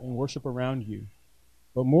of God and worship around you.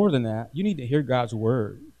 But more than that, you need to hear God's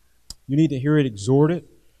word. You need to hear it exhorted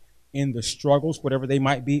in the struggles, whatever they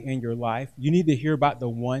might be in your life. You need to hear about the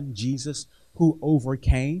one, Jesus, who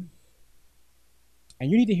overcame. And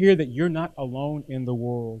you need to hear that you're not alone in the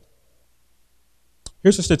world.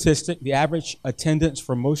 Here's a statistic. The average attendance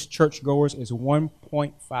for most churchgoers is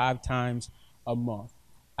 1.5 times a month.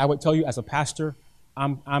 I would tell you as a pastor,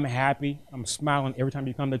 I'm happy. I'm smiling every time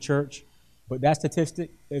you come to church. But that statistic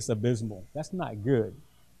is abysmal. That's not good.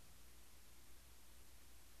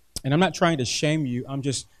 And I'm not trying to shame you. I'm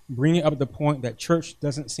just bringing up the point that church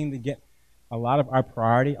doesn't seem to get a lot of our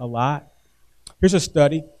priority a lot. Here's a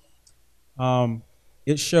study.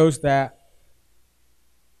 It shows that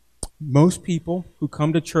most people who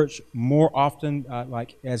come to church more often,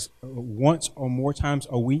 like as once or more times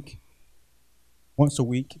a week,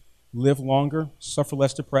 live longer, suffer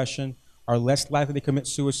less depression, are less likely to commit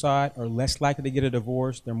suicide, are less likely to get a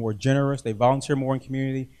divorce. They're more generous. They volunteer more in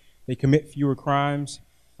community. They commit fewer crimes,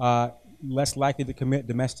 less likely to commit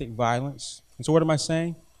domestic violence. And so what am I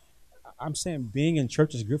saying? I'm saying being in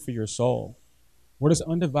church is good for your soul. What does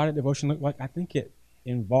undivided devotion look like? I think it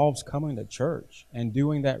involves coming to church and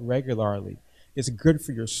doing that regularly. It's good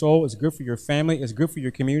for your soul. It's good for your family. It's good for your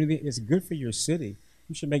community. It's good for your city.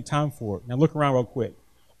 You should make time for it. Now look around real quick.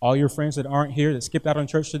 All your friends that aren't here, that skipped out on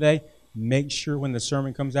church today, make sure when the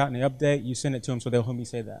sermon comes out and the update, you send it to them so they'll hear me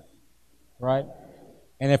say that. Right?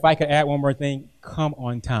 And if I could add one more thing, come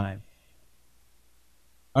on time.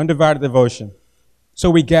 Undivided devotion. So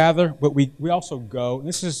we gather, but we also go.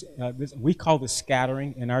 This is we call this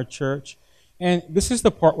scattering in our church. And this is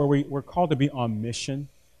the part where we're called to be on mission.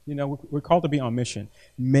 You know, we're called to be on mission,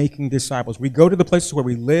 making disciples. We go to the places where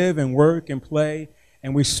we live and work and play,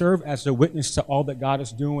 and we serve as a witness to all that God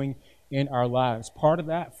is doing in our lives. Part of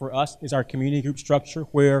that for us is our community group structure,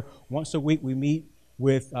 where once a week we meet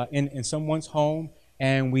with in someone's home,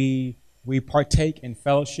 and we partake in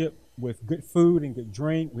fellowship with good food and good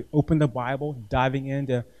drink. We open the Bible, diving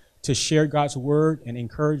in to share God's word and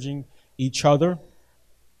encouraging each other.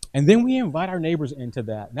 And then we invite our neighbors into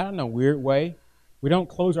that, not in a weird way. We don't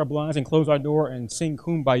close our blinds and close our door and sing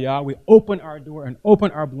Kumbaya. We open our door and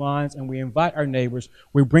open our blinds, and we invite our neighbors.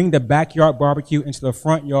 We bring the backyard barbecue into the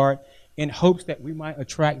front yard in hopes that we might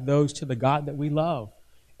attract those to the God that we love.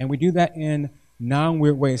 And we do that in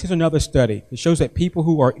non-weird ways. Here's another study. It shows that people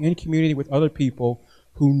who are in community with other people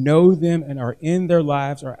who know them and are in their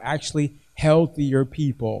lives are actually healthier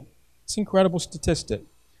people. It's an incredible statistic.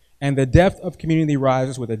 And the depth of community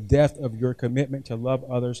rises with the depth of your commitment to love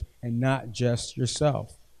others and not just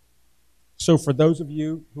yourself. So for those of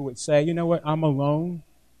you who would say, you know what, I'm alone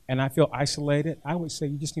and I feel isolated, I would say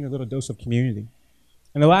you just need a little dose of community.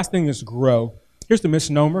 And the last thing is grow. Here's the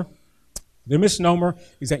misnomer. The misnomer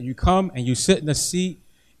is that you come and you sit in a seat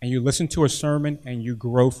and you listen to a sermon and you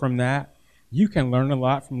grow from that. You can learn a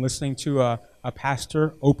lot from listening to a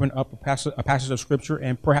pastor open up a passage of Scripture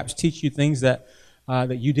and perhaps teach you things that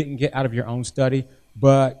you didn't get out of your own study.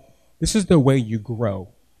 But this is the way you grow.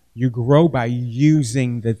 You grow by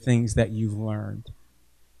using the things that you've learned.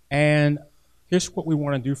 And here's what we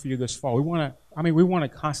want to do for you this fall. We want to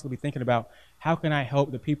constantly be thinking about how can I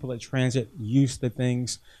help the people at Transit use the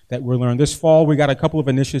things that we're learning. This fall, we got a couple of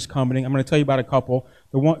initiatives coming. I'm going to tell you about a couple.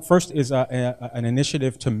 The one first is an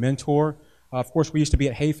initiative to mentor. Of course, we used to be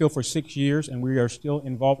at Hayfield for 6 years, and we are still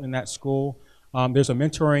involved in that school. There's a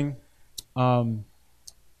mentoring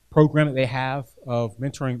program that they have of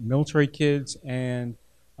mentoring military kids and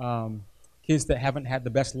kids that haven't had the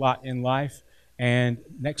best lot in life. And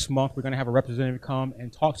next month, we're going to have a representative come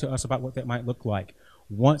and talk to us about what that might look like.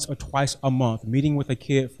 Once or twice a month, meeting with a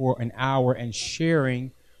kid for an hour and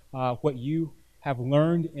sharing what you have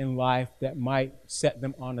learned in life that might set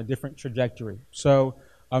them on a different trajectory. So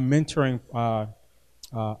a mentoring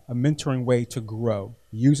a mentoring way to grow,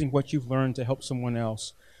 using what you've learned to help someone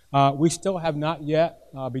else. We still have not yet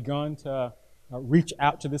begun to reach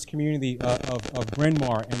out to this community of Bryn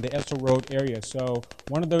Mawr and the Edsel Road area. So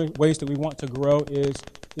one of the ways that we want to grow is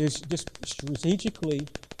just strategically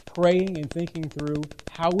praying and thinking through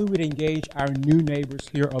how we would engage our new neighbors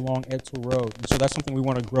here along Edsel Road. And so that's something we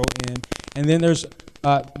want to grow in. And then there's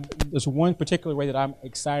one particular way that I'm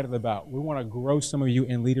excited about. We want to grow some of you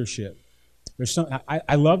in leadership.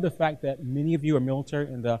 I love the fact that many of you are military,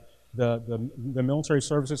 and the military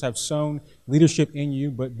services have sown leadership in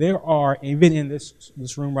you, but there are, even in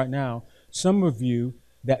this room right now, some of you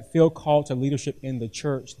that feel called to leadership in the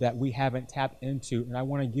church that we haven't tapped into, and I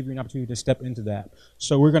want to give you an opportunity to step into that.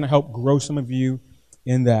 So we're going to help grow some of you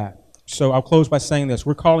in that. So I'll close by saying this.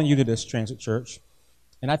 We're calling you to this, Transit Church,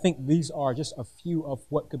 and I think these are just a few of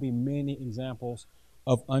what could be many examples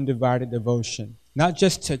of undivided devotion. Not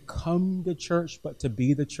just to come to church, but to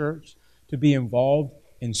be the church, to be involved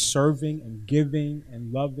in serving and giving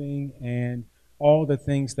and loving and all the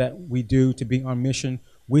things that we do to be on mission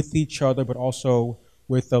with each other, but also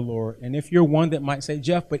with the Lord. And if you're one that might say,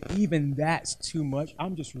 Jeff, but even that's too much,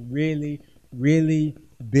 I'm just really, really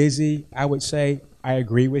busy, I would say, I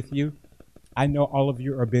agree with you. I know all of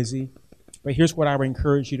you are busy, but here's what I would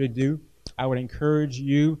encourage you to do. I would encourage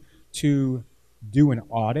you to do an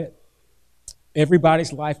audit.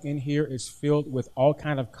 Everybody's life in here is filled with all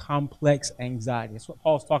kind of complex anxiety. That's what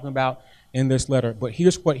Paul's talking about in this letter. But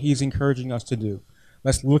here's what he's encouraging us to do.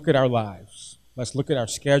 Let's look at our lives. Let's look at our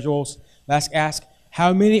schedules. Let's ask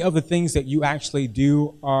how many of the things that you actually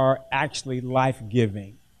do are actually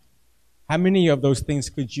life-giving. How many of those things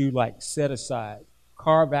could you set aside,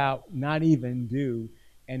 carve out, not even do,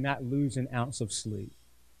 and not lose an ounce of sleep?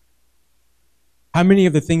 How many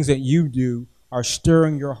of the things that you do are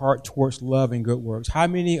stirring your heart towards love and good works? How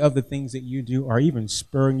many of the things that you do are even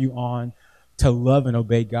spurring you on to love and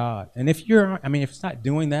obey God? And if it's not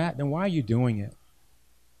doing that, then why are you doing it?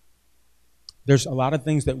 There's a lot of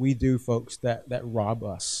things that we do, folks, that rob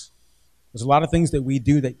us. There's a lot of things that we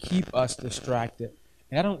do that keep us distracted.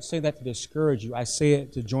 And I don't say that to discourage you. I say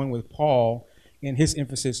it to join with Paul in his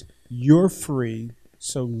emphasis, you're free,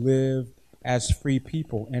 so live as free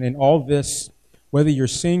people. And in all this, whether you're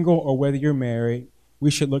single or whether you're married,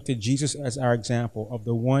 we should look to Jesus as our example of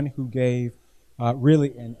the one who gave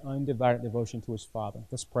really an undivided devotion to his Father.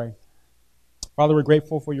 Let's pray. Father, we're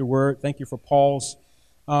grateful for your word. Thank you for Paul's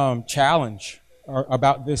challenge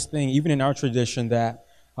about this thing, even in our tradition, that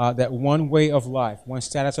one way of life, one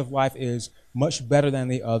status of life is much better than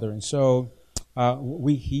the other. And so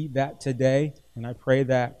we heed that today, and I pray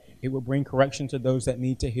that it will bring correction to those that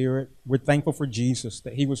need to hear it. We're thankful for Jesus,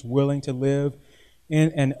 that he was willing to live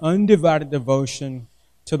in an undivided devotion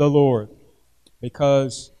to the Lord.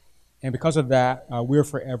 Because of that, we're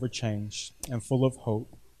forever changed and full of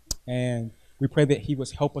hope. And we pray that he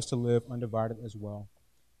would help us to live undivided as well.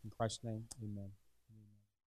 In Christ's name, amen.